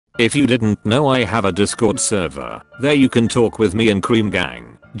If you didn't know, I have a Discord server. There you can talk with me and Cream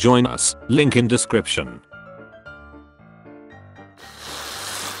Gang. Join us. Link in description.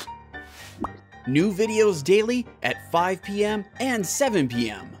 New videos daily at 5 p.m. and 7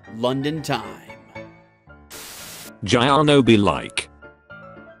 p.m. London time. JoJo be like.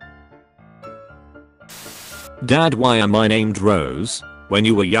 Dad, why am I named Rose? When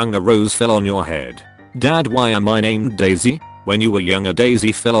you were young, a rose fell on your head. Dad, why am I named Daisy? When you were young, a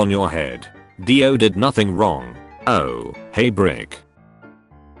daisy fell on your head. Dio did nothing wrong. Oh, hey Brick.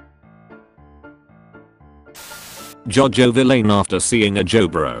 JoJo villain after seeing a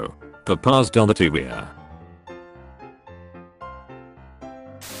JoBro. Papa's on the TV.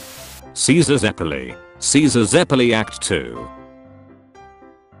 Caesar Zeppeli. Caesar Zeppeli Act 2.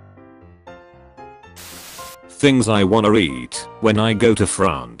 Things I wanna eat when I go to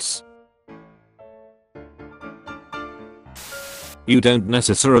France. You don't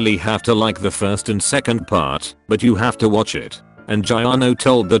necessarily have to like the first and second part, but you have to watch it. And JoJo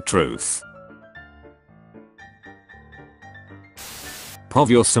told the truth. Pov,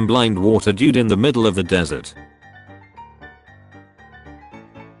 you're some blind water dude in the middle of the desert.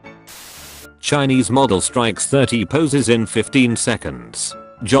 Chinese model strikes 30 poses in 15 seconds.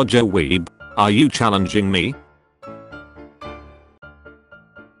 JoJo weeb, are you challenging me?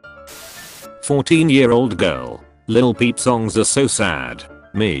 14-year-old girl. Lil Peep songs are so sad.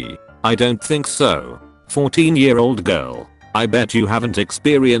 Me. I don't think so. 14-year-old girl. I bet you haven't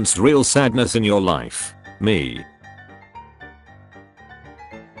experienced real sadness in your life. Me.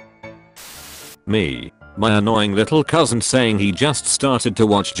 Me. My annoying little cousin saying he just started to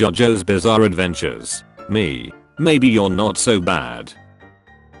watch JoJo's Bizarre Adventures. Me. Maybe you're not so bad.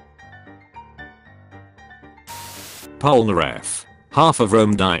 Polnareff. Half of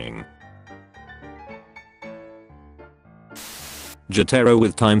Rome dying. Jotaro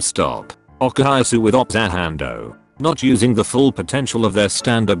with time stop. Okayasu with Opzahando. Not using the full potential of their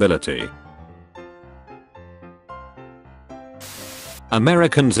stand ability.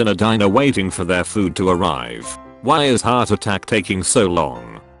 Americans in a diner waiting for their food to arrive. Why is heart attack taking so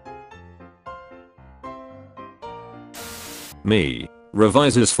long? Me.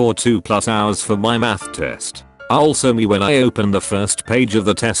 Revises for 2+ hours for my math test. Also me when I open the first page of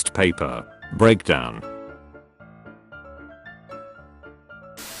the test paper. Breakdown.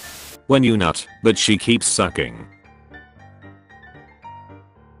 When you nut, but she keeps sucking.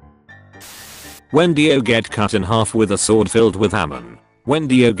 When Dio get cut in half with a sword filled with Hammon. When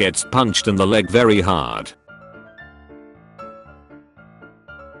Dio gets punched in the leg very hard.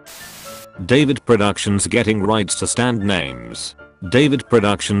 David Productions getting rights to stand names. David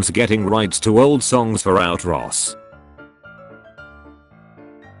Productions getting rights to old songs for Outros.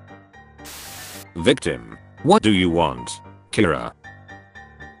 Victim. What do you want, Kira?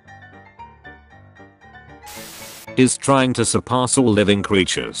 Is trying to surpass all living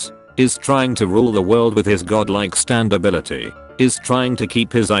creatures. Is trying to rule the world with his godlike stand ability. Is trying to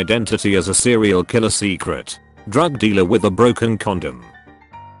keep his identity as a serial killer secret. Drug dealer with a broken condom.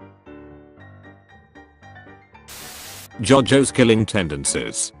 JoJo's killing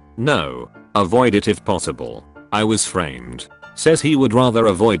tendencies. No. Avoid it if possible. I was framed. Says he would rather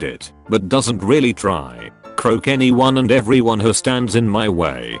avoid it, but doesn't really try. Croak anyone and everyone who stands in my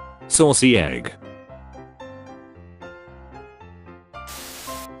way. Saucy egg.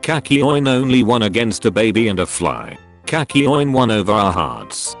 Kakyoin only won against a baby and a fly. Kakyoin won over our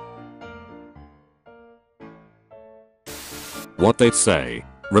hearts. What they say.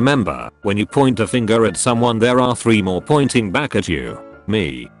 Remember, when you point a finger at someone there are 3 more pointing back at you.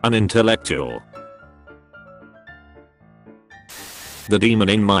 Me, an intellectual. The demon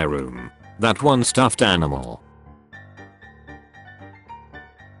in my room. That one stuffed animal.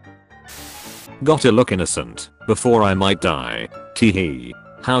 Gotta look innocent, before I might die. Teehee.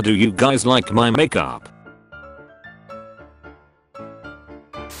 How do you guys like my makeup?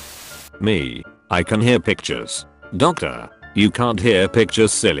 Me. I can hear pictures. Doctor. You can't hear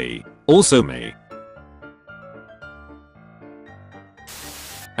pictures, silly. Also me.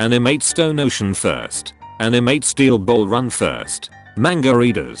 Animate Stone Ocean first. Animate Steel Ball Run first. Manga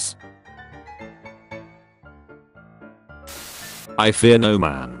readers. I fear no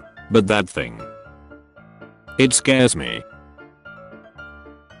man. But that thing. It scares me.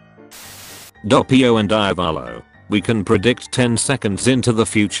 Doppio and Diavolo. We can predict 10 seconds into the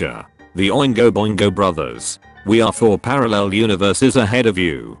future. The Oingo Boingo brothers. We are 4 parallel universes ahead of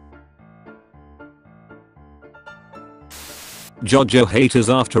you. JoJo haters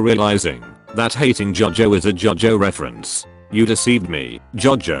after realizing that hating JoJo is a JoJo reference. You deceived me,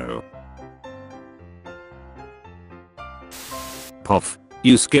 JoJo. Pof.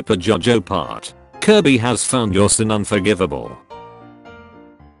 You skip a JoJo part. Kirby has found your sin unforgivable.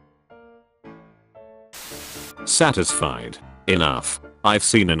 Satisfied. Enough. I've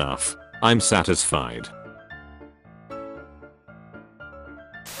seen enough. I'm satisfied.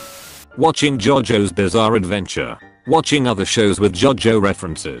 Watching JoJo's Bizarre Adventure. Watching other shows with JoJo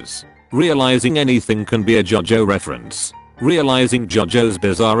references. Realizing anything can be a JoJo reference. Realizing JoJo's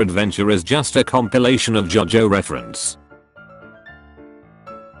Bizarre Adventure is just a compilation of JoJo reference.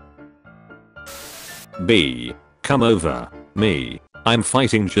 B. Come over. Me. I'm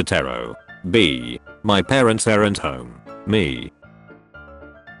fighting Jotaro. B. My parents aren't home. Me.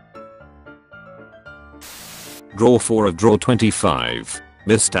 Draw 4 of draw 25.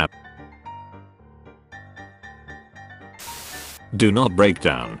 Misstep. Do not break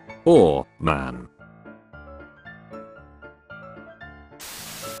down. Or, man.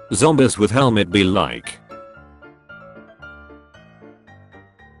 Zombies with helmet be like.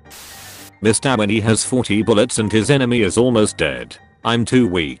 Mr. when he has 40 bullets and his enemy is almost dead. I'm too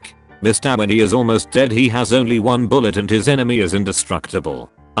weak. Mr. when he is almost dead he has only 1 bullet and his enemy is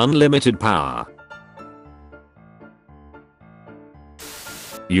indestructible. Unlimited power.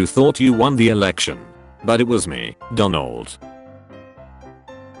 You thought you won the election. But it was me, Donald.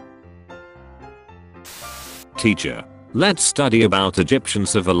 Teacher. Let's study about Egyptian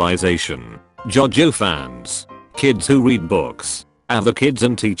civilization. JoJo fans. Kids who read books. Other kids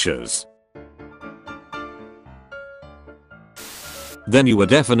and teachers. Then you were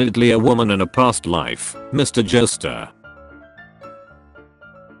definitely a woman in a past life, Mr. Joestar.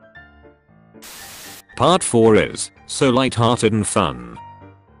 Part 4 is so light-hearted and fun.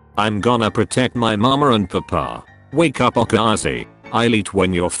 I'm gonna protect my mama and papa. Wake up Okazi. I'll eat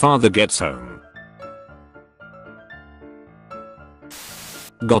when your father gets home.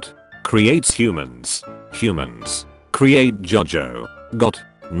 Got. Creates humans. Humans. Create JoJo. Got.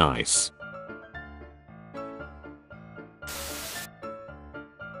 Nice.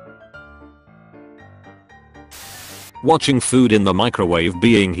 Watching food in the microwave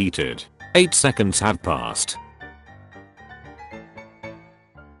being heated. 8 seconds have passed.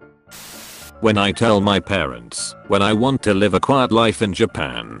 When I tell my parents when I want to live a quiet life in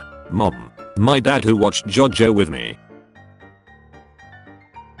Japan. Mom. My dad who watched JoJo with me.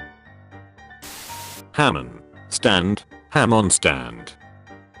 Hammon. Stand. Ham on stand.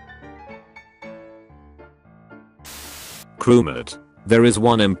 Crewmate. There is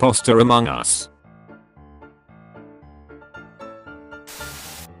one imposter among us.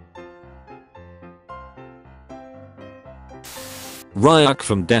 Ryuk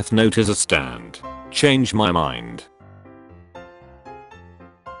from Death Note is a stand. Change my mind.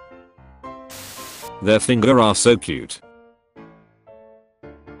 Their finger are so cute.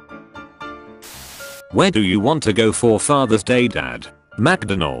 Where do you want to go for Father's Day, Dad?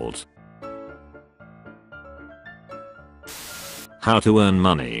 McDonald. How to earn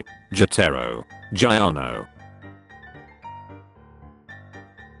money. Jotaro. Giano.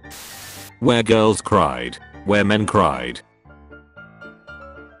 Where girls cried. Where men cried.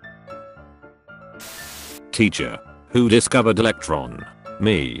 Teacher. Who discovered electron?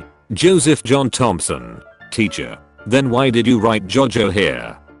 Me. Joseph John Thompson. Teacher. Then why did you write JoJo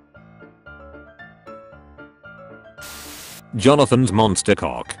here? Jonathan's monster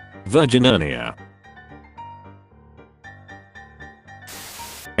cock. Virginia.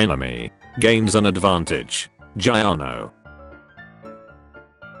 Enemy. Gains an advantage. Giano.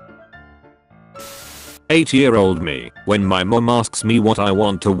 8-year-old me. When my mom asks me what I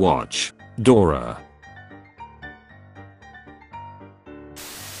want to watch. Dora.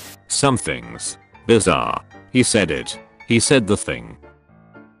 Some things. Bizarre. He said it. He said the thing.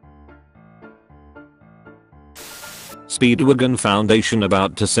 Speedwagon Foundation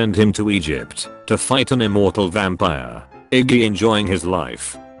about to send him to Egypt to fight an immortal vampire. Iggy enjoying his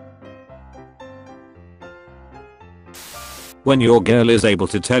life. When your girl is able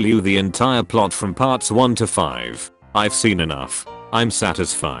to tell you the entire plot from parts 1 to 5. I've seen enough. I'm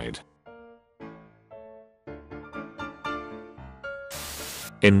satisfied.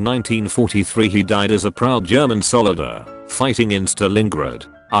 In 1943 he died as a proud German soldier, fighting in Stalingrad.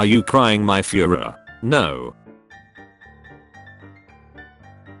 Are you crying, my Führer? No.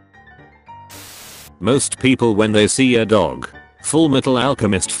 Most people when they see a dog. Full Metal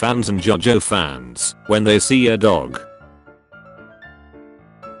Alchemist fans and JoJo fans, when they see a dog.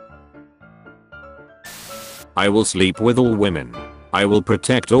 I will sleep with all women. I will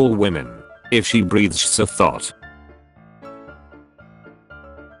protect all women. If she breathes a thought.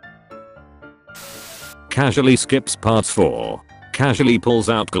 Casually skips part 4. Casually pulls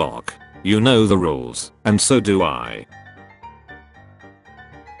out Glock. You know the rules, and so do I.